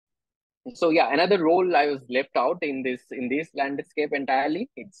So yeah, another role I was left out in this landscape entirely.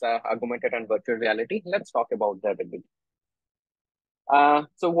 It's augmented and virtual reality. Let's talk about that a bit.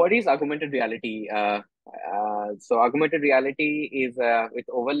 So what is augmented reality? So augmented reality is it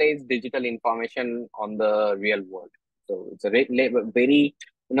overlays digital information on the real world. So it's a very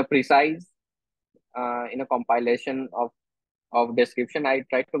precise compilation of description I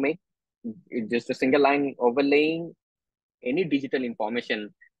tried to make. It's just a single line overlaying any digital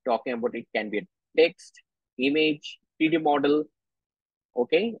information. Talking about it can be a text, image, 3D model,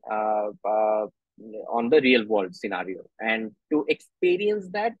 okay, on the real world scenario. And to experience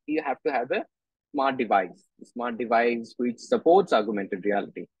that, you have to have a smart device which supports augmented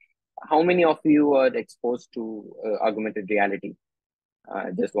reality. How many of you are exposed to augmented reality? I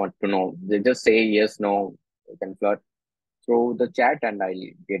just want to know. They just say yes, no. You can flirt through the chat, and I'll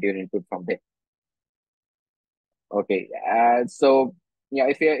get your input from there. Okay. So yeah,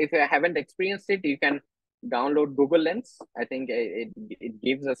 if you haven't experienced it, you can download Google Lens. I think it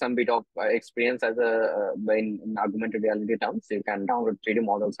gives us some bit of experience as in augmented reality terms. You can download 3D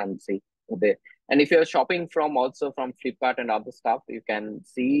models and see there. And if you're shopping from also from Flipkart and other stuff, you can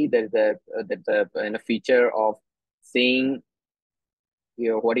see there's a feature of seeing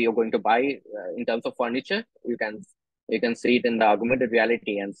what you're going to buy in terms of furniture. You can see it in the augmented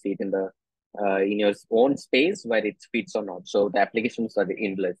reality and see it in your own space where it fits or not. So the applications are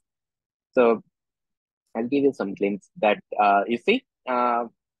endless. So I'll give you some glimpse that you see.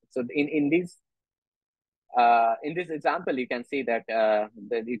 So in this example, you can see that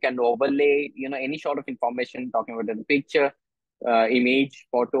you can overlay any sort of information talking about the picture, image,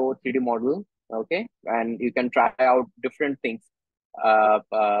 photo, 3D model. Okay, and you can try out different things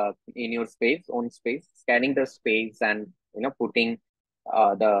in your own space, scanning the space and putting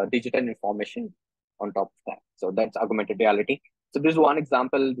the digital information on top of that. So that's augmented reality. So this is one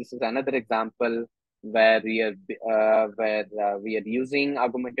example. This is another example where we are using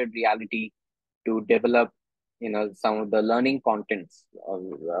augmented reality to develop some of the learning contents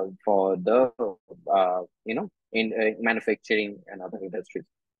for the in manufacturing and other industries.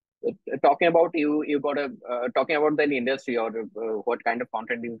 Talking about you got a talking about the industry or what kind of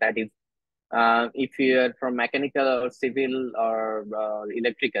content is that is if you're from mechanical or civil or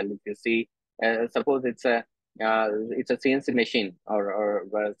electrical, if you see suppose it's a CNC machine or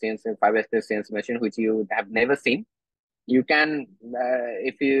CNC 5-axis CNC machine which you have never seen. You can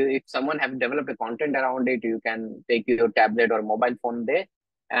if someone have developed a content around it, you can take your tablet or mobile phone there,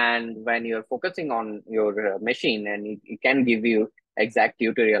 and when you're focusing on your machine, and it can give you exact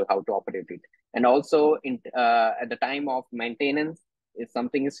tutorial how to operate it. And also at the time of maintenance, if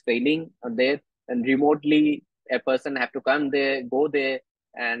something is failing there, and remotely a person have to come there, go there,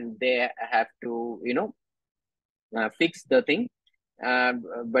 and they have to fix the thing,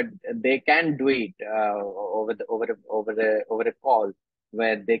 but they can do it over a call,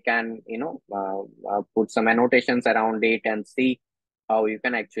 where they can put some annotations around it and see how you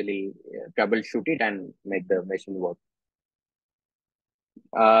can actually troubleshoot it and make the machine work.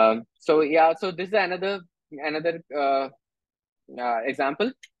 So yeah, so this is another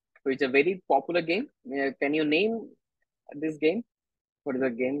example, which is a very popular game. Can you name this game? What is the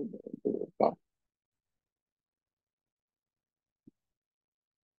game?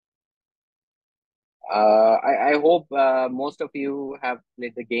 I hope most of you have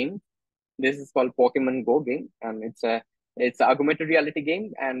played the game. This is called Pokemon Go game, and it's a augmented reality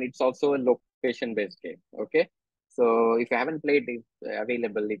game, and it's also a location based game. Okay, so if you haven't played, it's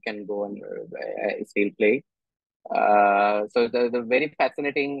available. You can go and still play. So the very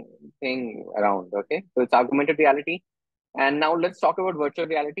fascinating thing around. Okay, so it's augmented reality, and now let's talk about virtual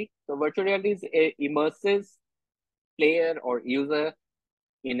reality. So virtual reality is a immersive player or user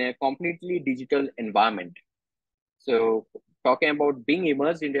in a completely digital environment. So, talking about being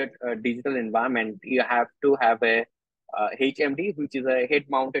immersed in a digital environment, you have to have a HMD, which is a head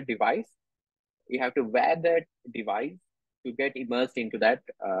mounted device. You have to wear that device to get immersed into that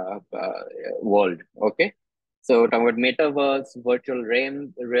world. Okay. So, talking about metaverse, virtual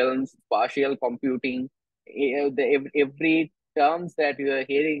realms, partial computing, every terms that you are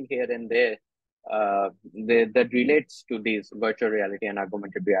hearing here and there, that relates to this virtual reality and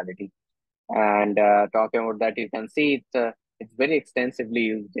augmented reality. And talking about that, you can see it's very extensively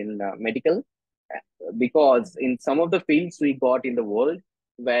used in medical, because in some of the fields we got in the world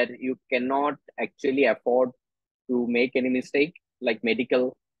where you cannot actually afford to make any mistake, like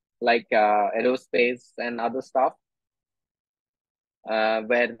medical, like aerospace and other stuff,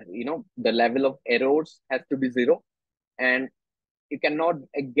 where the level of errors has to be zero, and you cannot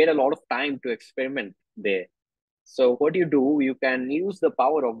get a lot of time to experiment there. So what you do, you can use the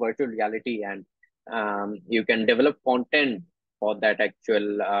power of virtual reality, and you can develop content for that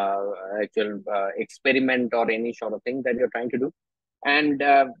actual experiment or any sort of thing that you're trying to do. And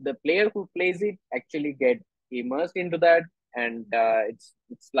the player who plays it actually get immersed into that, and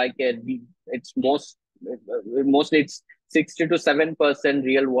it's like it's mostly it's 60 to 7%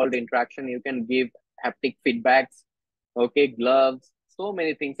 real world interaction. You can give haptic feedbacks, okay, gloves, so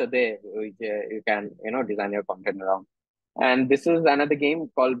many things are there which you can design your content around. And this is another game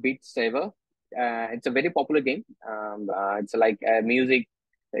called Beat Saber. It's a very popular game. It's like music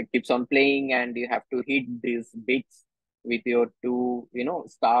keeps on playing, and you have to hit these beats with your two,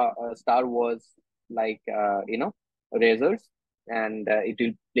 Star Wars like razors, and it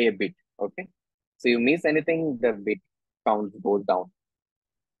will play a bit. Okay, so you miss anything, the bit count goes down.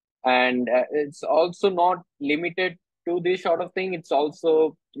 And it's also not limited to this sort of thing. It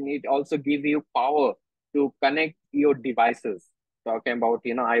also give you power to connect your devices, talking about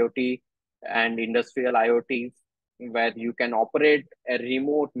IoT and industrial IoTs, where you can operate a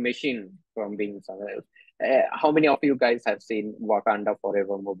remote machine from being somewhere else. How many of you guys have seen Wakanda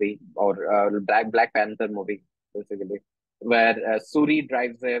Forever movie, or Black Panther movie, basically, where Suri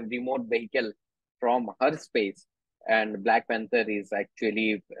drives a remote vehicle from her space, and Black Panther is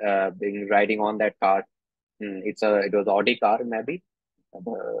actually being riding on that car. It was Audi car, maybe.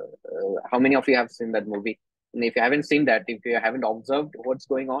 How many of you have seen that movie? And if you haven't seen that, if you haven't observed what's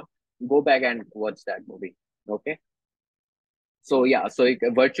going on, go back and watch that movie. Okay. So yeah, so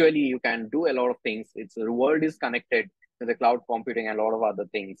virtually you can do a lot of things. It's the world is connected to the cloud computing and a lot of other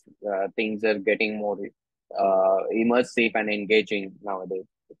things. Things are getting more immersive and engaging nowadays.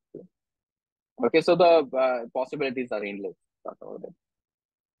 Okay, so the possibilities are endless.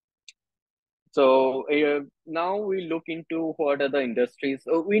 So now we look into what are the industries.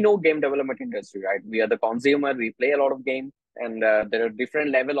 So we know game development industry, right? We are the consumer. We play a lot of games, and there are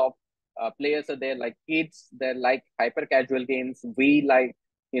different level of players are there. Like kids, they're like hyper casual games. We like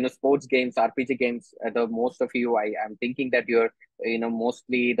sports games, RPG games. The most of you, I am thinking that you're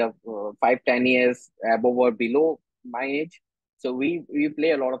mostly the 5-10 years above or below my age. So we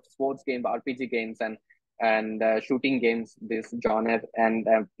play a lot of sports games, RPG games, and shooting games. This genre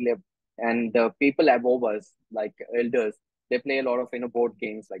and the people above us, like elders, they play a lot of board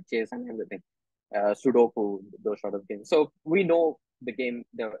games like chess and everything, Sudoku, those sort of games. So we know the game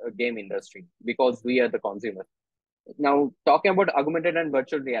industry because we are the consumers. Now, talking about augmented and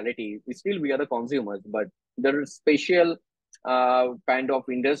virtual reality, we are the consumers, but there are special kind of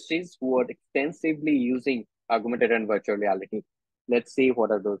industries who are extensively using augmented and virtual reality. Let's see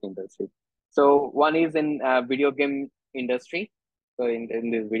what are those industries. So one is in video game industry. So in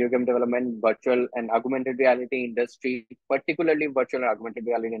this video game development, virtual and augmented reality industry, particularly virtual and augmented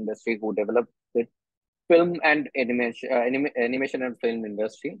reality industry, who develop the film and animation and film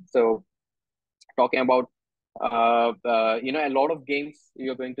industry. So talking about a lot of games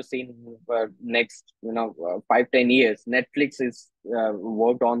you're going to see in next 5-10 years. Netflix is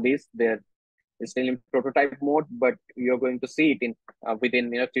worked on this. They're still in prototype mode, but you're going to see it in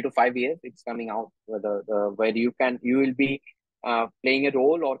within 3 to 5 years. It's coming out where you will be playing a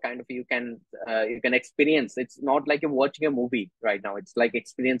role, or kind of you can experience. It's not like you're watching a movie right now. It's like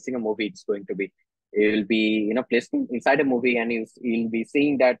experiencing a movie. It's going to be, you'll be placed inside a movie, and you'll be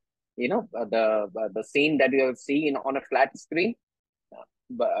seeing that the scene that you have seen on a flat screen,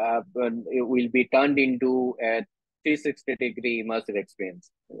 but it will be turned into a 360-degree immersive experience.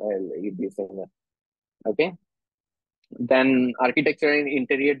 Well, you'll be saying that. Okay. Then architecture and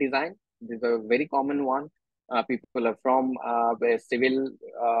interior design. This is a very common one. People are from a civil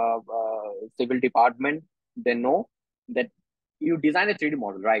department. They know that you design a 3D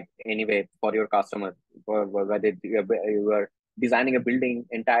model, right? Anyway, for your customer, whether you are designing a building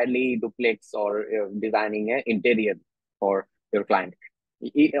entirely duplex, or designing an interior for your client.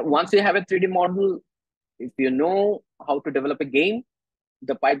 Once you have a 3D model, if you know how to develop a game,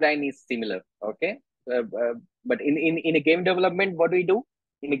 the pipeline is similar. Okay. But in a game development, what do we do?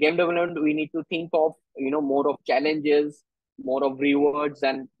 In a game development, we need to think of more of challenges, more of rewards,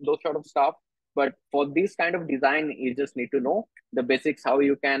 and those sort of stuff. But for this kind of design, you just need to know the basics, how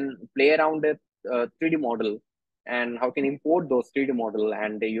you can play around a 3D model, and how can import those 3D model,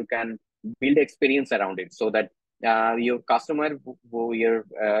 and you can build experience around it, so that your customer who you're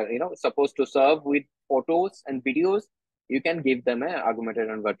supposed to serve with photos and videos, you can give them a augmented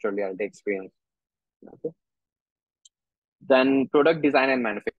and virtual reality experience. Okay. Then product design and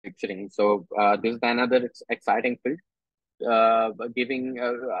manufacturing. So this is another exciting field. Giving,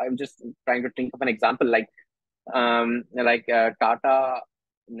 I'm just trying to think of an example, like Tata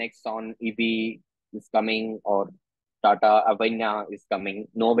Nexon EV. is coming, or Tata Avanya is coming.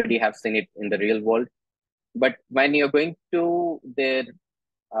 Nobody have seen it in the real world. But when you're going to their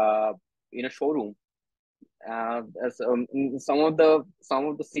uh, showroom, in some of the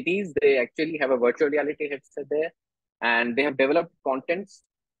cities, they actually have a virtual reality headset there, and they have developed contents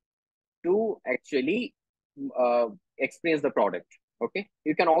to actually uh, experience the product. Okay,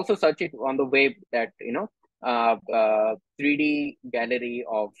 you can also search it on the web, that 3D gallery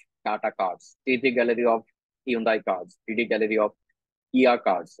of Tata cars, 3D gallery of Hyundai cars, 3D gallery of Kia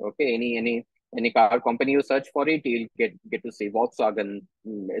cars. Okay, any car company you search for it, you'll get to see Volkswagen,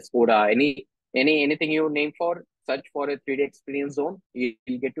 Skoda, anything you name for, search for a 3D experience zone.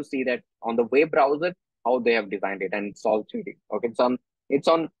 You'll get to see that on the web browser how they have designed it, and it's all 3D. Okay, it's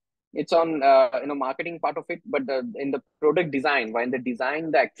on it's on marketing part of it, but in the product design, when they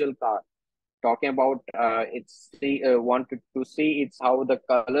design the actual car, talking about it's see wanted to see it's how the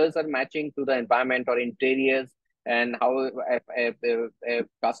colors are matching to the environment or interiors, and how a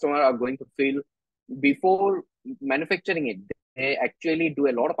customer are going to feel before manufacturing it. They actually do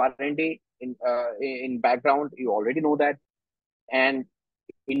a lot of R&D in background. You already know that. And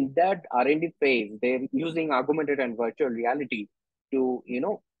in that R&D phase, they're using augmented and virtual reality to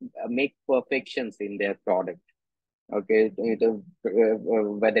make perfections in their product. Okay,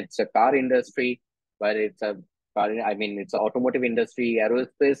 whether it's a car industry, whether it's a it's a automotive industry,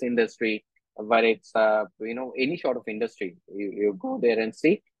 aerospace industry, whether it's any sort of industry. You go there and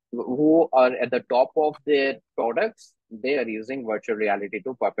see who are at the top of their products. They are using virtual reality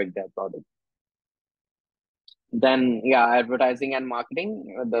to perfect their product. Then, yeah, advertising and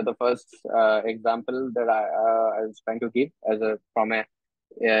marketing. The first example that I was trying to give as a from a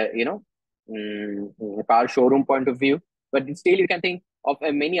car showroom point of view, but still you can think of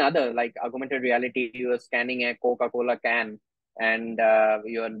many other, like augmented reality. You are scanning a Coca-Cola can, and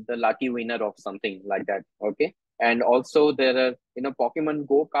you are the lucky winner of something like that. Okay, and also there are Pokemon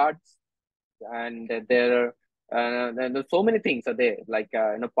Go cards, and there's so many things are there, like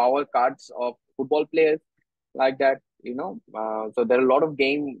power cards of football players, like that. So there are a lot of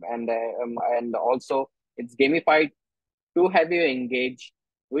game, and also it's gamified to have you engage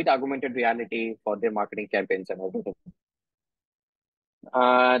with augmented reality for their marketing campaigns and everything.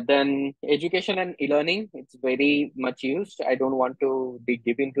 Then education and e-learning, it's very much used. I don't want to dig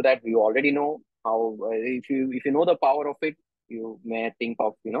deep into that. We already know how, if you know the power of it, you may think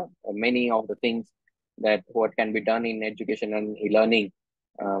of many of the things that what can be done in education and e-learning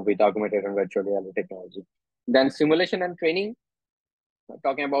with augmented and virtual reality technology. Then simulation and training,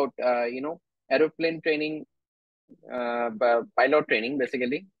 talking about aeroplane training, pilot training,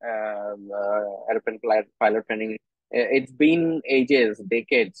 basically. Aeroplane pilot training. It's been ages,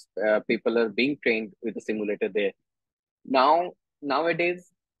 decades. People are being trained with a simulator there.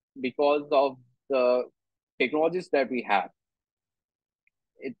 Nowadays, because of the technologies that we have,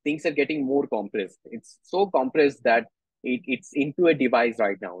 things are getting more compressed. It's so compressed that it's into a device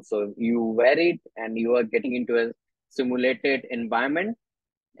right now. So you wear it and you are getting into a simulated environment,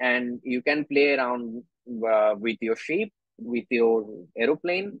 and you can play around with your ship, with your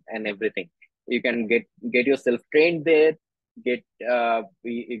aeroplane, and everything. You can get yourself trained there, get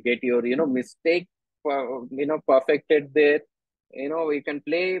your mistake perfected there. You can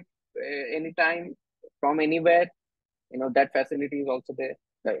play anytime from anywhere. That facility is also there.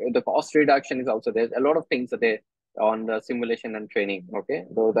 The cost reduction is also there. A lot of things are there on the simulation and training. Okay,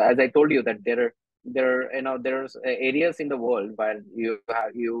 so as I told you, that there's areas in the world where you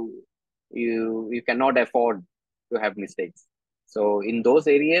cannot afford to have mistakes. So in those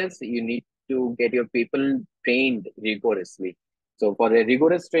areas, you need to get your people trained rigorously. So for a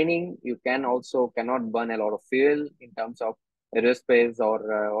rigorous training, you cannot burn a lot of fuel in terms of aerospace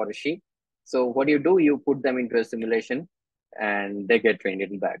or a ship. So what do? You put them into a simulation, and they get trained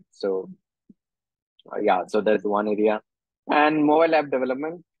in that. So yeah, so that's one area. And mobile app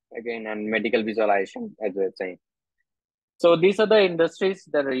development again, and medical visualization, as we're saying. So these are the industries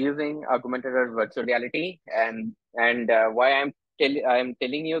that are using augmented or virtual reality, and why I'm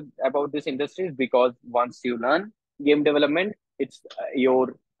telling you about this industry is because once you learn game development, it's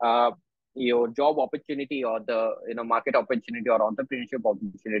your job opportunity, or the market opportunity or entrepreneurship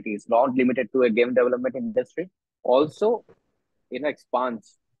opportunity is not limited to a game development industry. Also,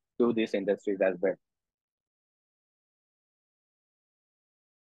 expands to these industries as well.